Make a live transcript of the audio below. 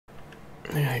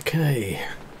Okay,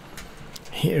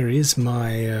 here is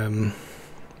my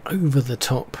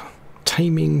over-the-top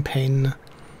taming pen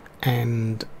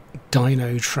and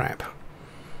dino trap.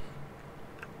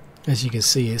 As you can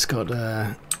see, it's got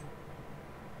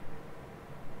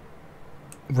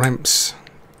ramps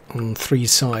on 3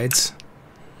 sides,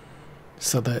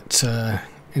 so that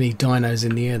any dinos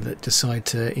in the air that decide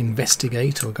to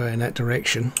investigate or go in that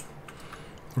direction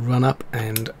run up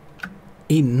and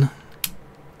in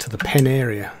to the pen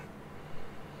area.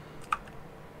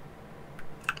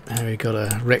 And we've got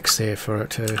a Rex there for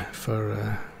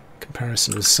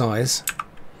comparison of size,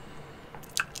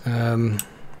 and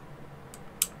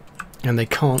they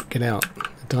can't get out.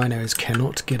 The dinos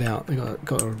cannot get out. They've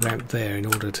got a ramp there in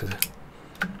order to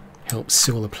help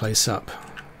seal the place up,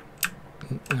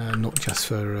 not just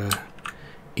for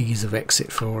ease of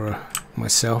exit for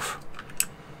myself.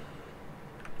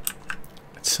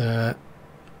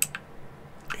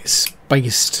 It's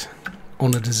based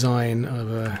on a design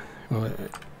of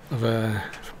a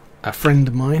friend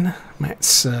of mine.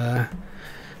 Matt's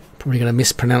probably going to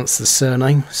mispronounce the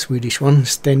surname, Swedish one,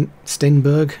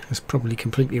 Stenberg. It's probably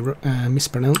completely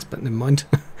mispronounced, but never mind.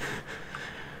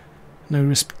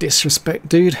 No disrespect,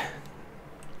 dude.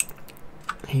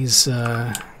 He's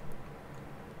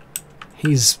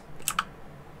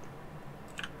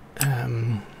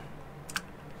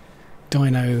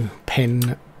dino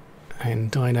pen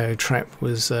and dino trap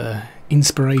was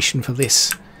inspiration for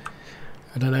this.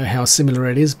 I don't know how similar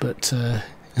it is, but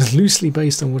it's loosely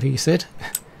based on what he said.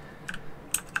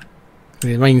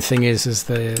 The main thing is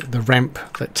the ramp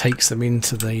that takes them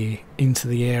into the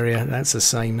area. That's the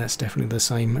same. That's definitely the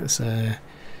same. That's a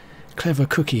clever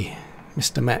cookie,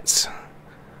 Mr. Matz.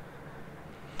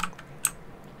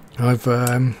 I've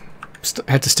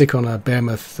had to stick on a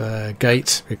behemoth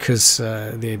gate because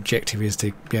the objective is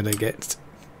to be able to get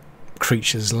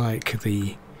creatures like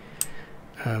the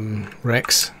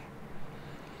Rex.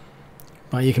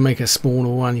 But you can make a smaller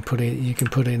one. You can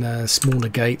put in a smaller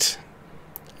gate,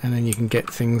 and then you can get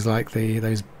things like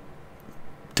those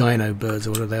dino birds or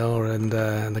whatever they are, and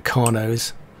the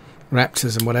Carnos,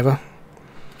 raptors, and whatever.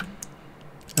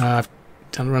 I've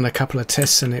run a couple of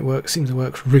tests, and it seems to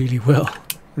work really well,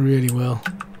 really well.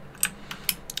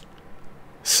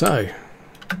 So,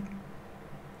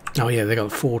 oh yeah, they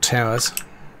got 4 towers.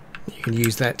 You can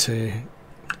use that to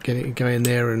go in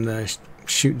there and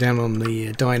shoot down on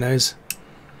the dinos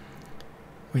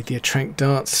with your trank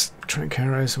darts, trank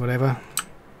arrows, whatever.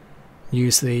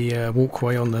 Use the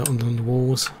walkway on the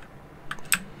walls.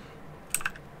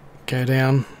 Go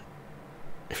down.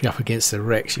 If you're up against the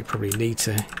Rex, you probably need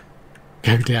to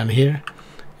go down here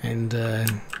and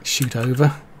shoot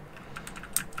over.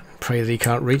 Pray that he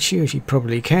can't reach you, as you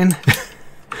probably can.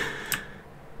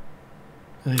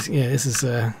 Yeah, this is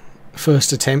a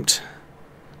first attempt.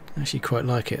 I actually quite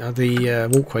like it. The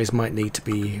walkways might need to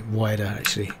be wider,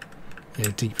 actually,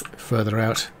 deep further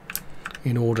out,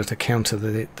 in order to counter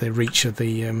the reach of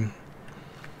the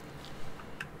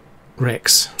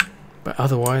Rex. But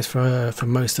otherwise, for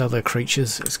most other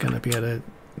creatures, it's going to be able to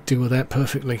deal with that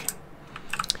perfectly.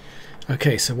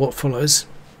 Okay, so what follows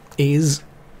is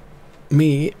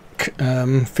me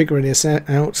figuring this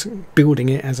out, building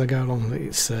it as I go along.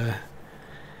 It's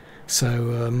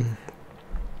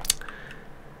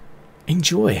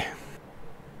enjoy.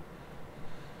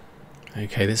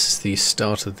 Okay, this is the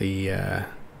start of the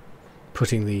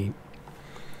putting the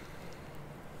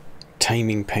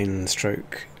taming pen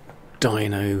stroke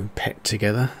dino pet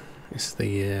together. It's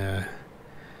the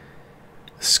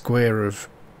square of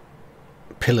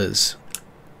pillars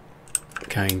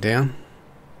going down.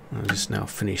 I'll just now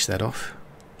finish that off.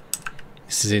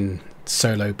 This is in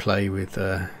solo play with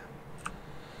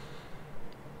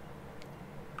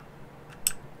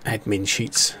admin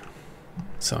sheets,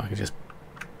 so I can just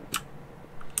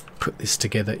put this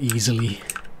together easily.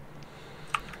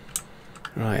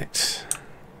 Right,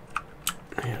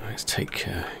 yeah, let's take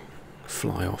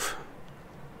fly off.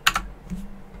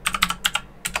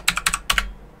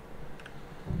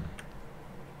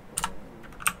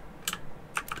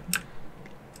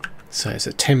 So it's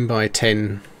a 10 by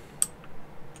 10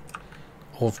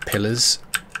 of pillars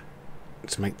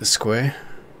to make the square.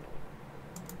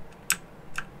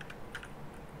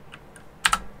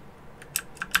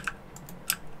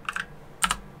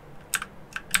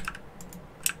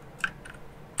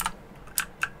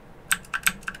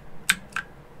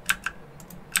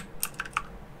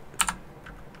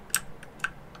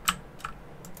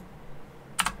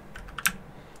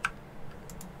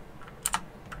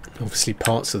 Obviously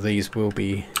parts of these will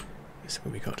be, so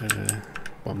we got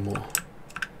one more.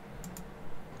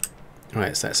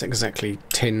 Right, so that's exactly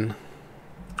 10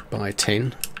 by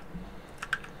 10.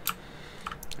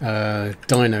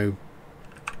 Dino,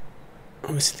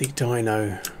 obviously the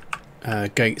dino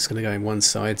gate's going to go in one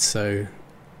side, so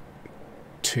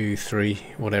 2, 3,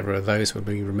 whatever of those will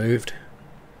be removed.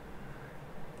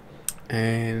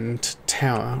 And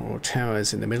tower or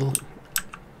towers in the middle.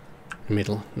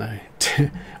 No,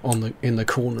 in the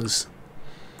corners,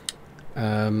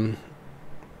 to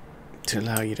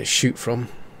allow you to shoot from.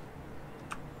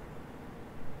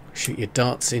 Shoot your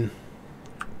darts in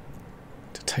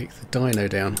to take the dino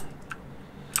down.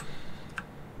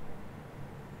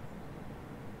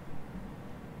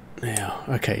 Now,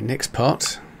 okay, next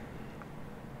part.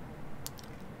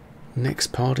 Next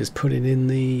part is putting in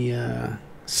the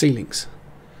ceilings,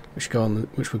 which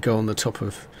would go on the top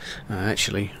of.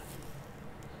 Actually,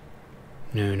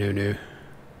 no.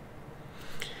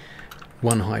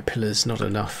 1 high pillar's not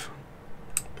enough.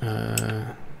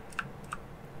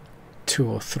 2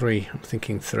 or 3. I'm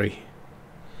thinking 3.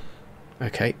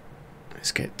 Okay,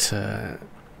 let's get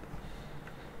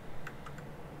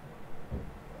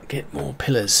more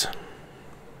pillars.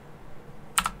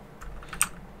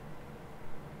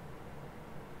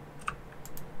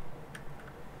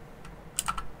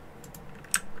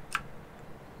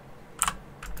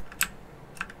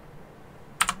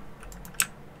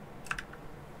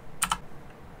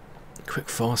 Quick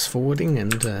fast forwarding,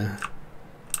 and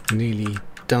nearly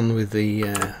done with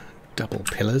the double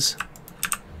pillars.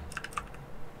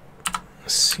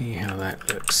 Let's see how that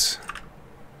looks.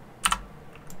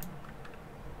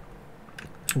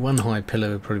 1 high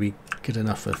pillar would probably be good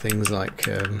enough for things like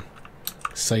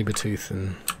saber-tooth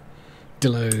and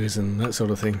dillos and that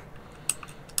sort of thing.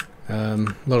 A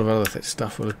lot of other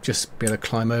stuff will just be able to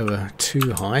climb over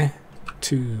 2 high,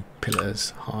 2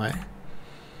 pillars high.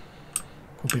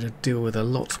 We'll be able to deal with a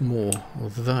lot more,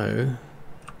 although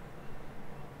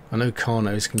I know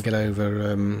Carnos can get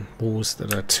over walls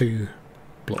that are 2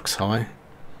 blocks high.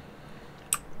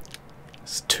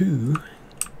 It's 2,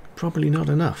 probably not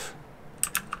enough.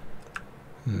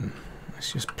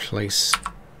 Let's just place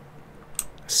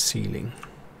a ceiling.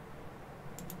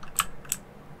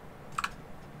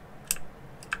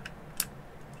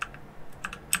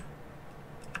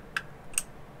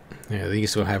 Yeah,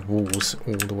 these will have walls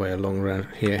all the way along around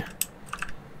here.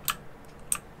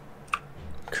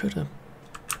 Could have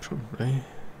probably.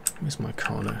 Where's my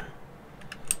Carno?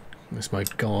 Where's my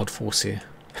guard force here?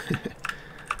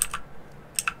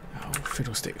 Oh,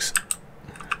 fiddlesticks.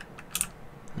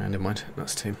 No, never mind,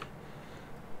 that's Tim.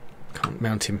 Can't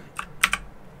mount him.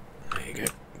 There you go,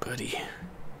 buddy.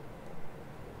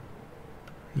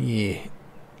 Yeah,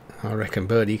 I reckon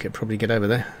Birdie could probably get over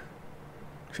there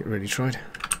if it really tried.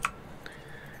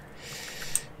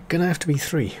 Gonna have to be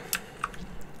 3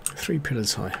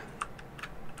 pillars high.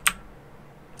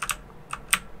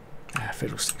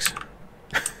 Fiddlesticks.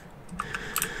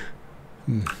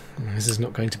 This is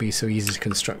not going to be so easy to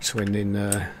construct when in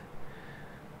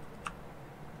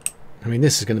I mean,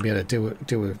 this is going to be able to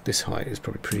deal with this height. Is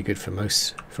probably pretty good for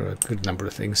a good number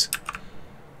of things.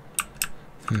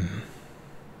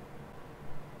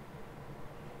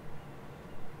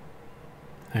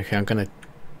 Okay, I'm going to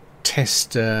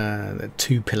test the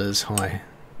 2 pillars high.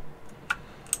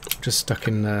 Just stuck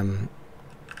in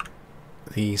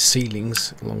the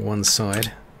ceilings along one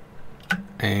side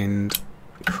and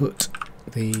put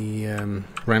the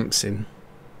ramps in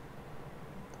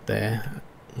there.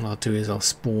 What I'll do is I'll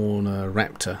spawn a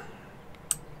raptor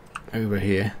over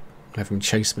here, have him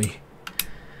chase me,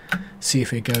 see if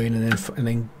he'll go in and then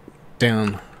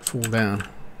fall down.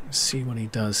 Let's see what he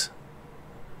does.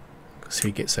 Because if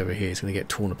he gets over here, he's going to get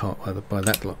torn apart by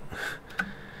that block.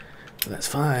 But that's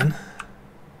fine.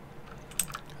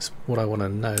 So what I want to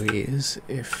know is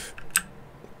if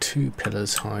 2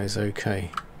 pillars high is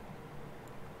okay.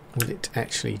 Will it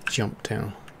actually jump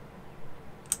down?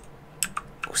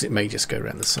 Because it may just go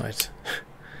around the sides.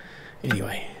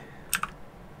 Anyway,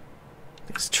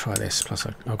 let's try this. Plus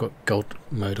I've got gold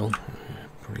mode on.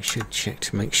 Probably should check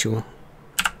to make sure.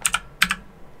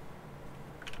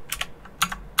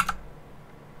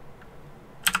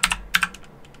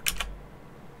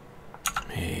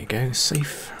 There you go,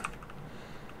 safe.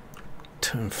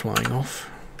 Turn flying off.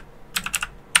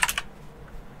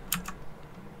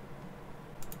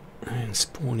 And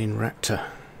spawn in raptor.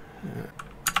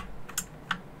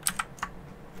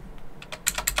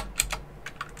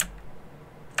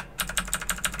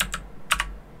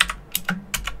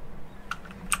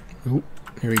 Oh,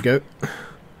 here we go.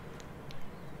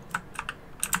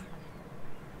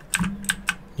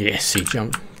 Yes, he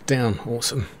jumped down.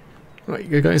 Awesome. Right, you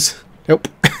go, guys. Help.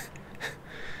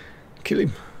 Kill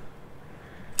him.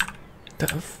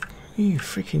 You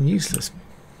freaking useless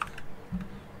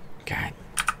God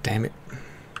damn it.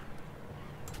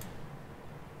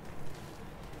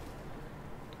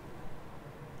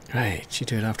 Hey, you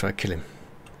do it after I kill him.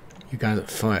 You guys are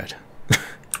fired.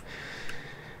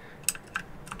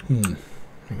 Hang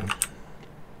on.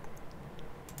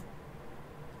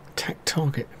 Attack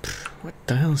target. Pfft, what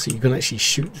the hell? So you can actually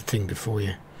shoot the thing before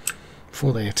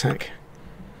they attack.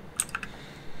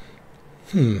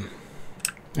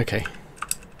 Okay.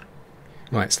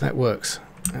 Right, so that works.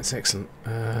 That's excellent.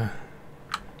 That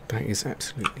is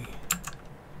absolutely...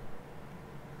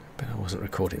 But I wasn't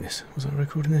recording this. Was I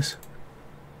recording this?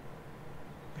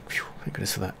 Phew, thank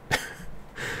goodness for that.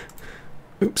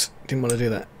 Oops, didn't want to do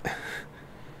that.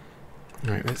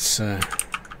 Right, let's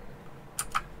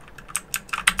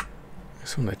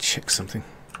want to check something.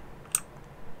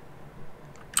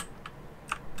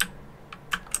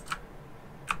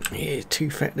 Yeah, too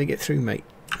fat to get through, mate.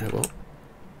 Oh well.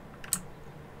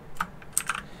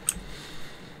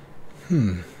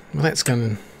 Well, that's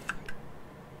going.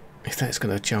 If that's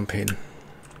going to jump in, I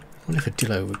wonder if a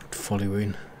dillo would follow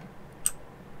in.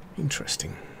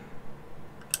 Interesting.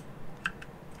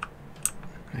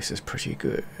 This is pretty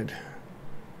good. I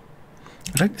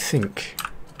don't think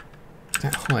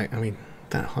that height. I mean,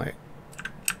 that height.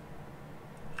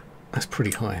 That's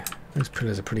pretty high. Those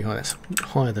pillars are pretty high. That's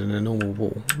higher than a normal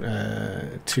wall.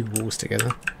 2 walls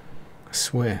together. I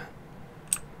swear.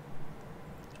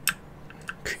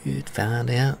 Could find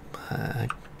out by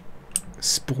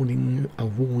spawning a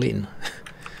wall in.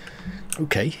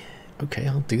 Okay,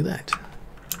 I'll do that.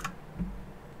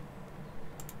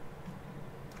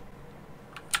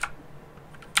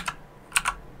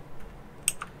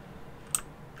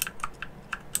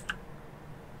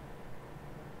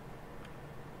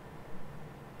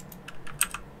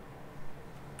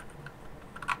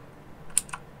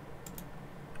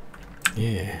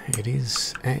 Yeah, it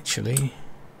is actually.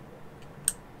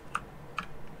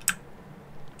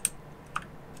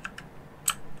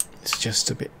 It's just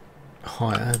a bit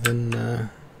higher than. Yeah,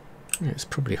 it's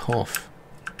probably half.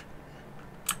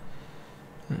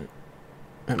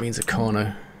 That means a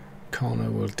Carno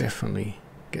will definitely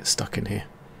get stuck in here.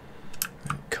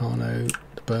 Carno,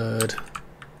 the bird,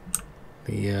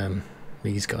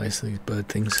 these guys, these bird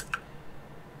things.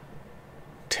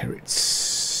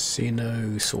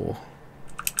 Pterosaur.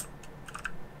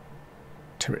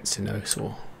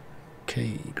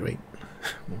 Okay, great.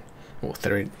 Or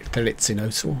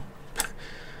Pterosaur.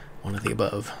 One of the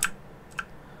above.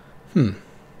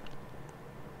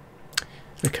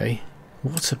 Okay.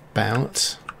 What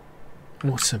about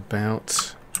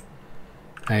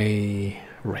a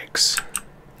Rex?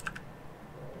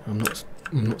 I'm not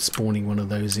spawning one of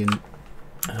those in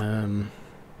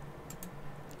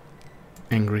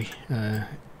angry.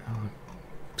 I'll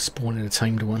spawn in a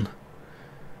tamed one.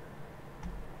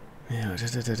 Yeah,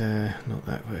 not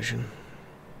that version.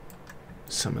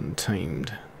 Summon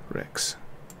tamed Rex.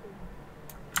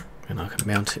 And I can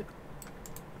mount it.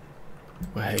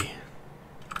 Way.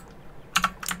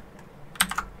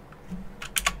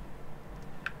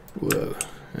 Whoa,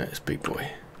 that's big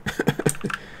boy.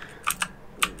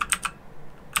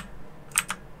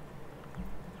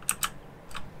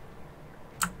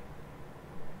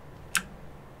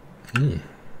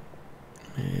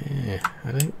 Yeah,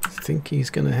 I don't think he's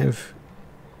going to have...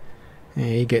 Yeah,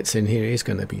 he gets in here, he's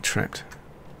going to be trapped.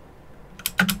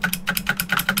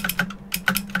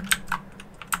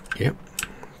 Yep,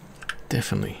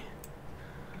 definitely.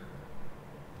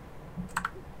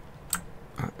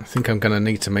 I think I'm going to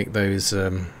need to make those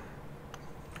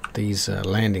these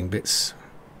landing bits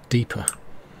deeper,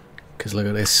 because look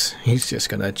at this, he's just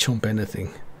going to chomp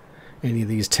anything, any of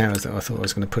these towers that I thought I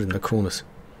was going to put in the corners.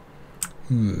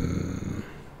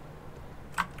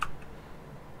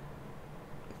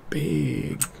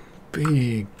 Big.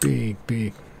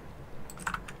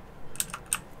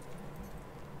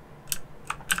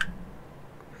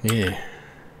 Yeah.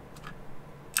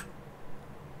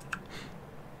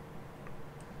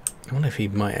 I wonder if he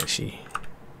might actually,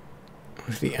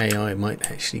 if the AI might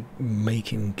actually make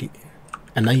him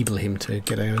enable him to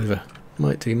get over.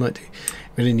 Might do. But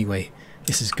anyway,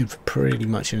 this is good for pretty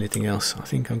much anything else. I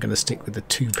think I'm going to stick with the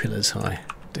 2 pillars high,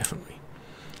 definitely.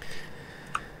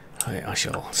 I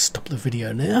shall stop the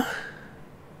video now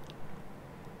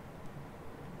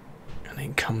and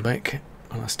then come back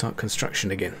when I start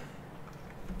construction again.